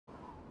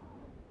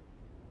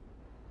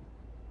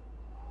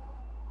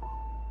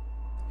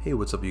Hey,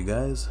 what's up you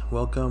guys?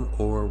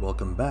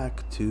 Welcome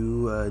back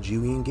to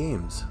Jiwian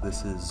Games.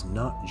 This is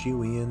not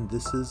Jiwian,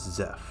 this is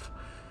Zeph.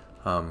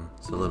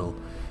 It's a little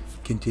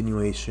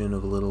continuation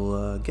of a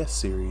little guest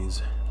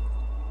series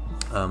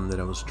that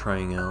I was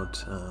trying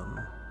out.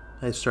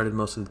 I started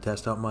most of the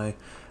test out my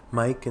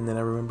mic, and then I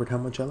remembered how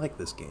much I like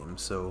this game,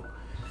 so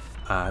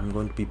I'm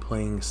going to be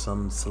playing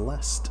some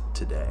Celeste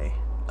today.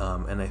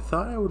 And I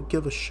thought I would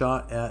give a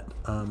shot at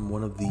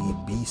one of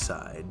the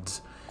B-sides.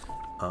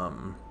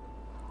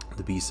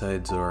 The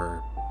B-sides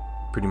are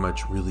pretty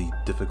much really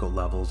difficult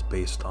levels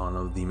based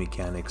on the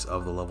mechanics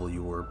of the level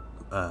you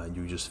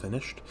just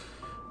finished.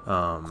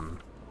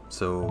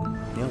 So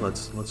yeah,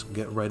 let's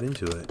get right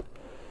into it.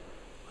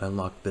 I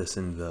unlocked this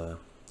in the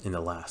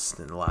last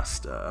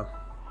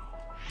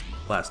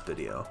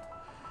video.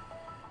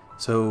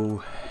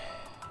 So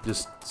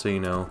just so you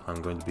know,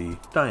 I'm going to be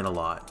dying a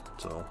lot.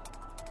 So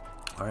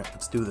all right,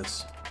 let's do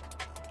this.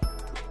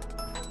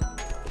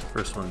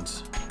 First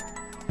one's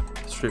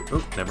straight.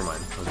 Oh, never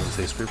mind. I was going to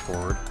say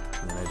straightforward,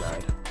 and then I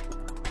died.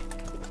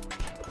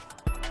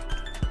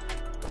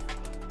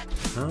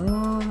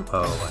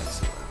 Oh, I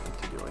see what I need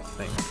to do, I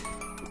think.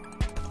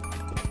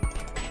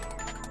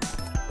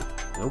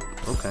 Nope.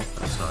 Okay,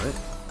 that's not it.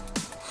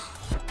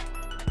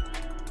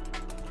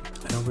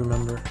 I don't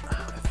remember.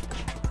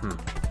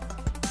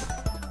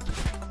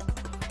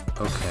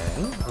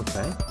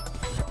 Okay.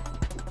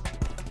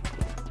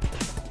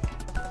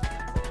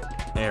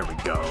 There we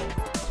go.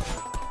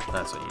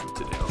 That's what you need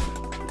to do.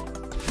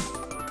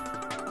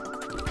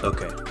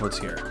 Okay, what's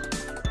here?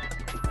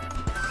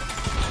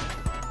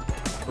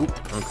 Oop,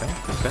 okay.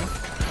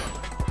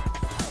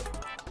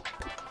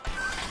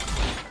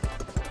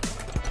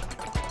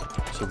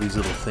 So these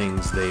little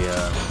things, they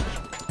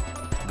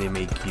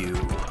make you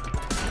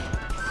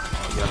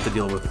have to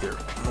deal with their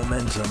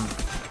momentum.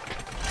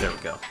 There we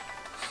go.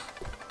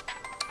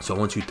 So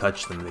once you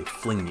touch them, they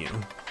fling you,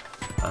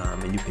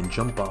 and you can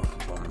jump off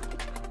of them.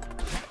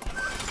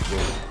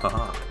 Whoa,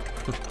 haha.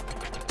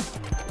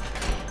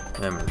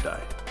 I'm gonna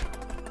die.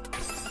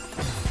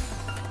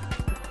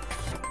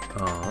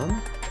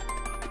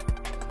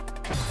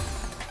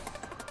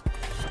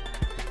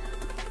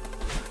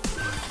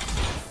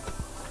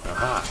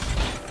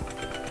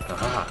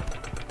 Aha.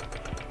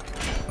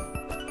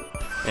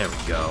 There we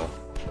go.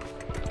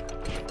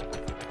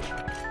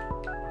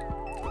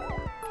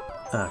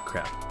 Ah,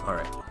 crap.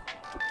 Alright.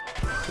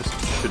 This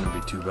shouldn't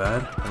be too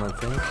bad, I don't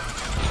think.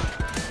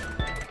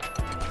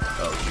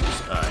 Oh, jeez.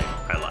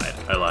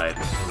 I lied.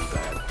 It was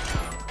bad.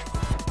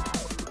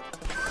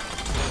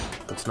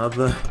 It's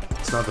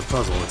not the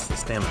puzzle, it's the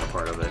stamina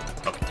part of it.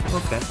 Oh,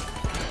 okay.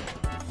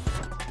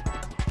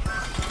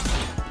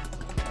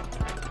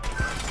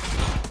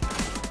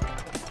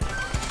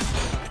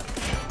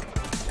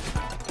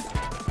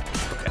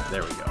 Okay,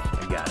 there we go.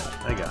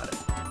 I got it.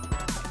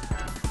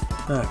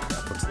 Ah,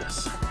 crap, what's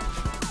this?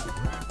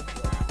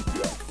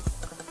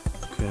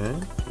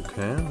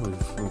 Okay,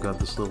 we've got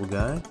this little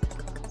guy.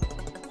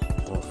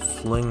 We'll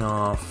fling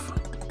off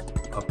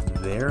up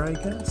there, I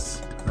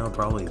guess? No,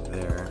 probably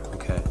there.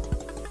 Okay.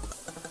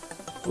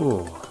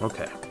 Ooh,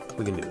 okay.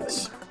 We can do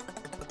this.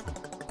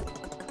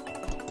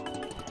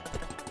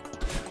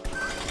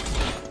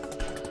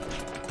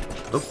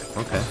 Oh,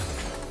 okay.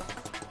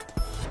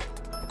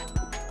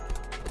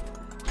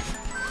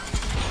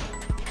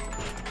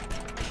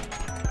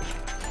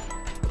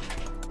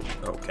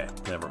 Okay,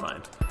 never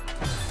mind.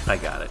 I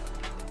got it.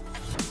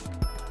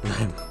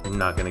 I'm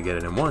not gonna get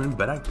it in one,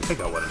 but I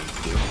got what I need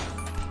to do.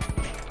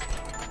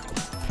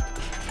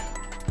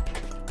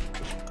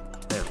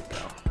 There we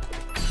go.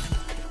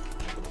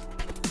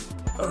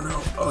 Oh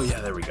no. Oh yeah,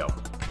 there we go.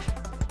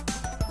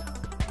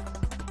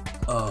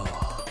 Oh,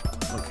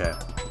 okay.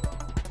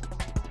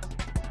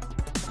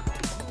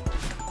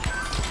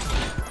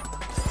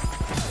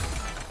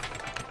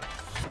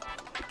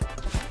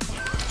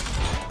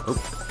 Oh.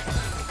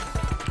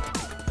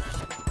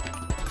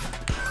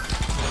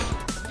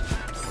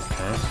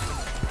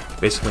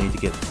 Basically need to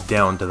get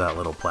down to that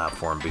little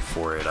platform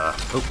before it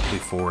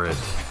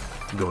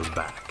goes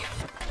back.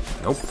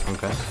 Nope,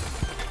 okay.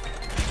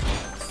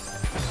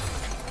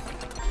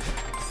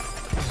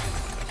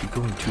 Keep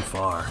going too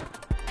far.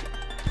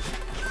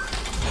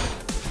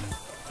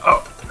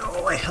 Oh,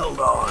 no, I held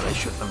on. I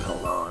shouldn't have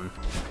held on.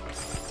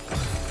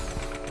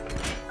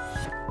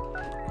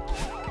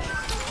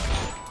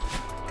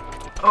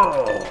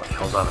 Oh, I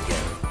held on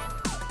again.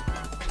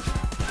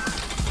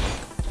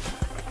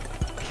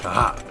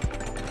 Aha.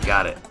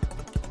 Got it.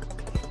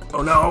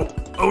 Oh no!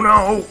 Oh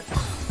no!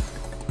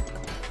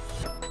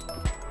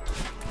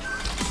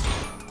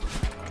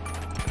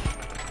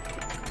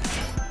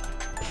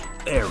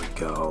 There we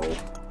go.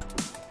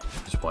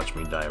 Just watch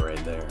me die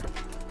right there.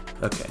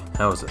 Okay,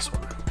 how was this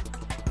one?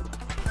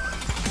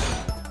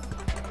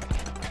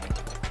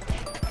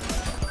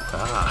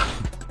 Ah.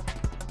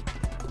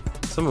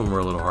 Some of them were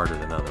a little harder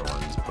than other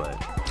ones, but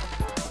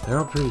they're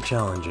all pretty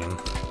challenging.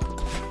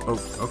 Oh,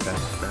 okay,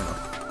 fair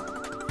enough.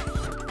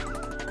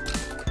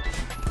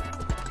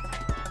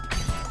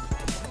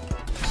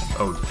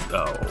 Oh,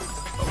 okay.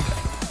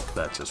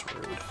 That's just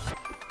rude.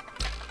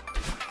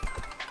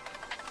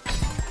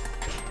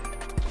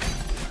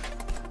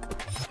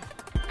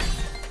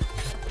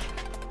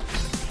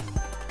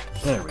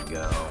 There we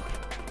go.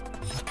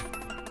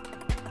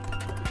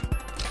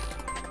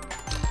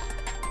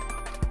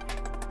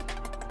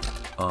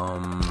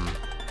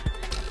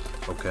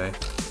 Okay.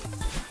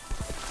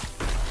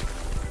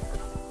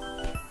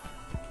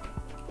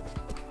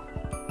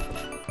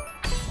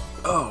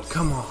 Oh,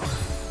 come on.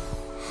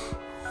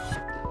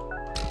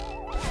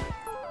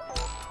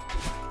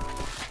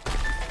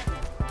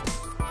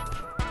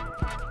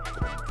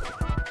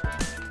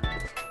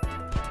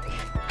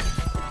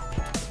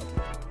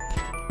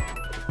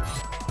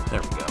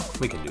 There we go.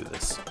 We can do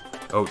this.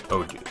 Oh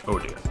dear, oh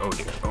dear, oh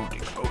dear, oh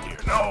dear, oh dear,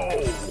 no!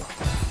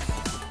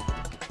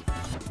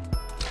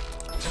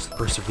 Just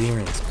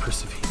perseverance,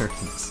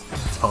 perseverance.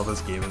 That's all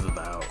this game is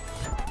about.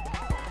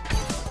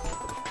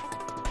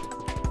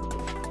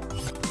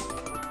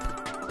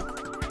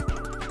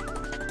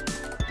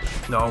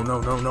 No,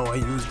 no, no, no, I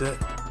used it.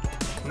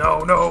 No,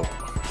 no!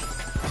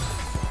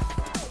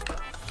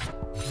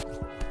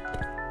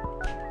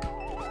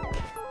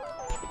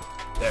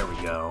 There we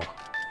go.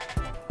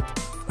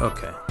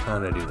 Okay, how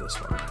did I do this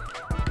one?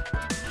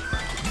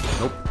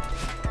 Nope.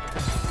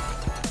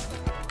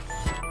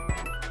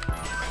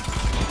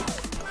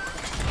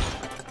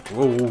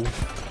 Whoa.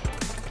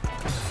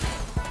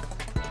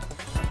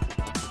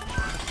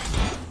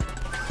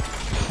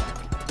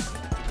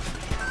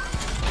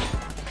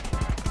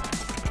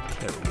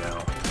 There we go.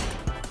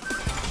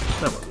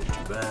 That wasn't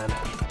too bad.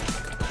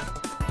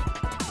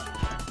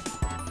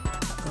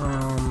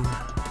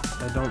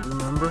 I don't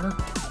remember.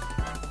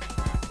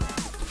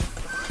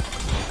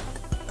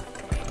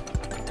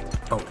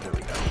 Oh, there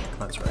we go.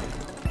 That's right.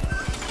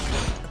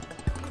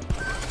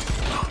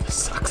 Oh, this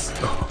sucks.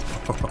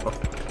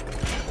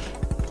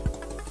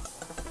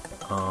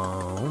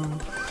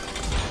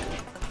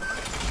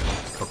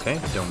 Okay,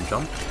 don't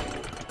jump.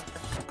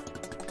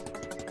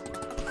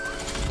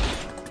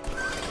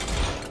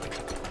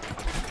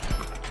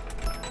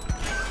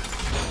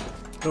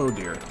 Oh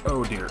dear,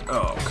 oh dear,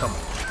 oh, come on.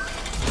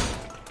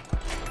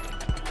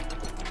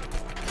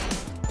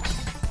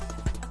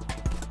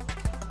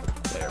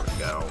 There we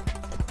go.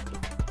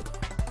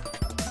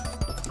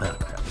 Oh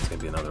crap, it's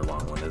gonna be another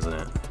long one, isn't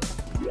it?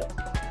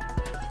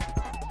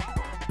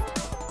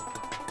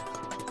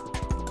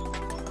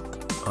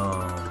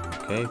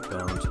 Okay,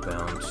 bounce,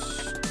 bounce.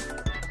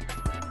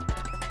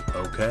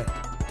 Okay.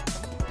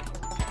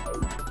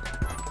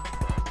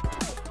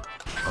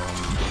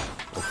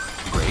 Oh,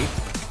 great.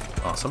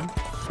 Awesome.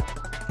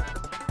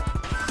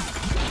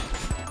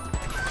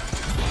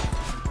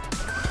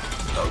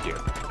 Oh dear.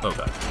 Oh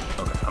god.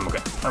 Okay, I'm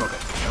okay. I'm okay.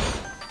 I'm okay.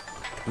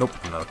 Nope,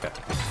 I'm not okay.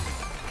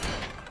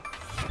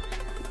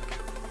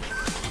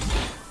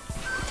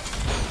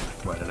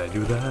 Why did I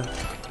do that?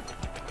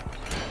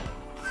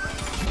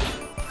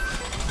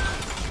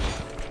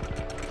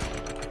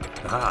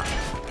 Aha!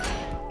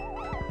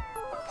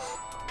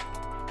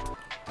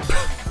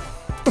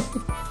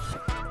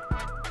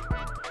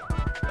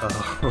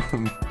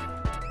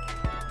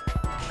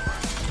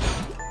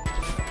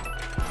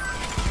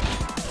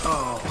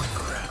 Oh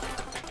crap.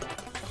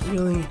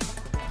 Really?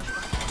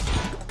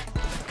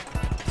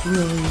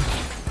 Really?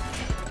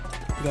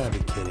 You gotta be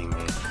kidding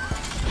me.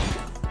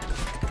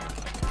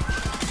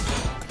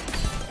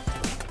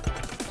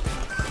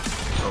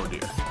 Oh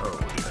dear. Oh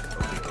dear.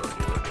 Oh dear. Oh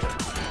dear. Oh dear.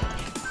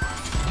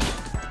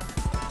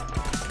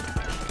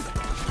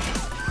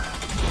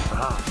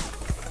 Ah.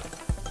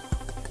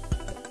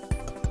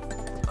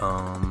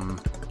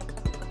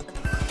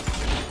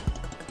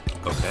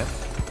 Okay.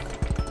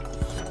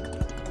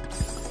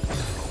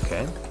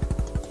 Okay.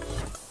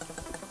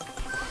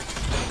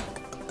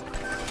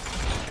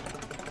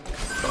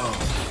 Oh.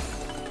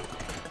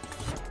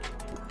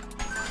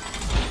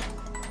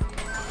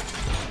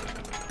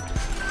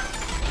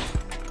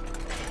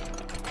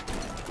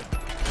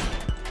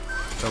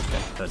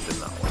 Okay, that did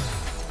not work,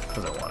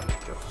 because I wanted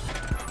it to.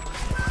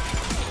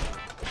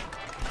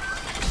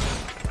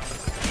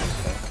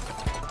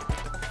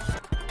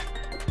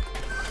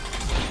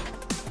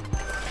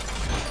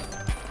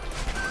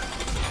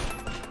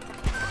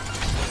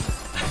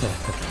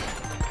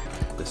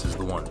 This is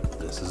the one.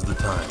 This is the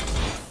time.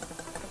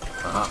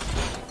 Aha.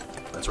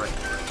 That's right.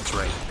 That's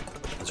right.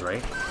 That's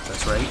right.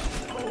 That's right.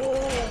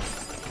 Oh,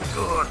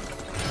 good.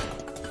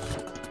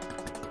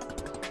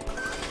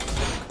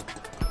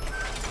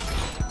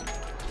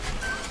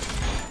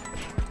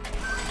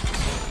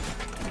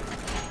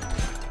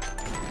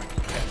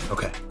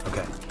 Okay.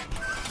 Okay.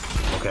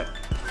 Okay.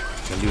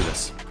 Can do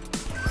this.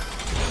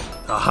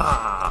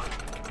 Aha!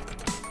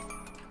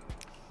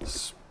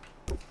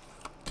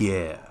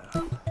 Yeah.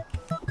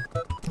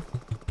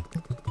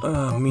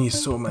 Me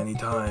so many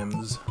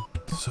times.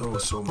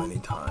 So many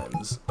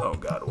times. Oh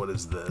god, what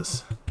is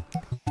this?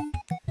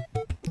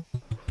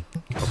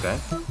 Okay.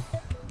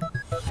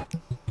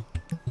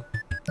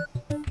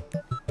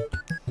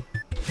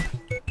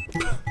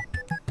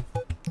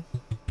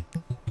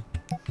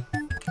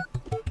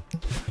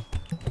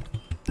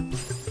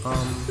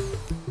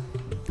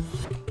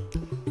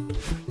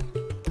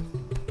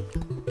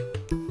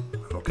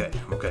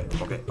 okay,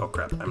 okay. Oh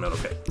crap, I'm not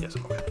okay. Yes,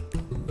 I'm okay.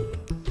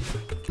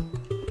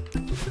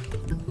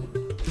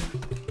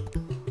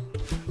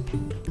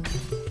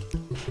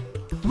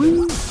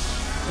 Woo!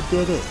 I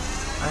did it!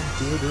 I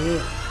did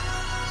it!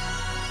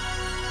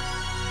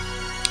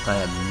 I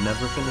have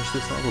never finished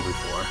this level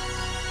before.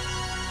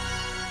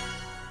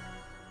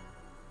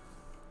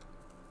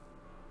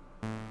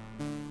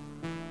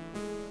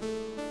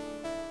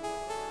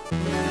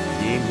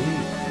 Yay me!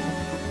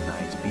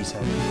 Nice,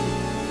 B-side.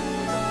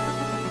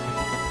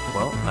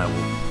 Well, I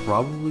will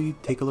probably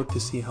take a look to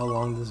see how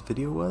long this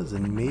video was,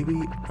 and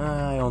maybe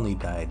I only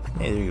died.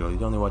 Hey, there you go. You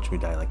only watched me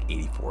die like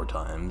 84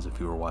 times if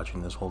you were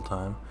watching this whole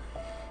time.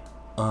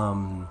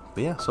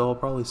 But yeah, so I'll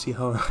probably see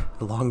how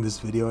long this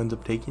video ends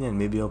up taking, and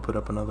maybe I'll put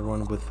up another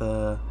one with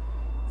the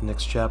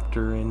next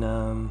chapter in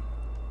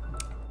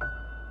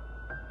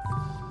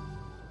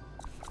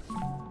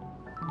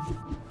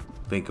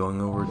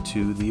going over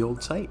to the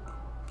old site.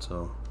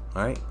 So,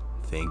 alright,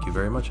 thank you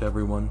very much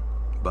everyone.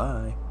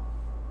 Bye.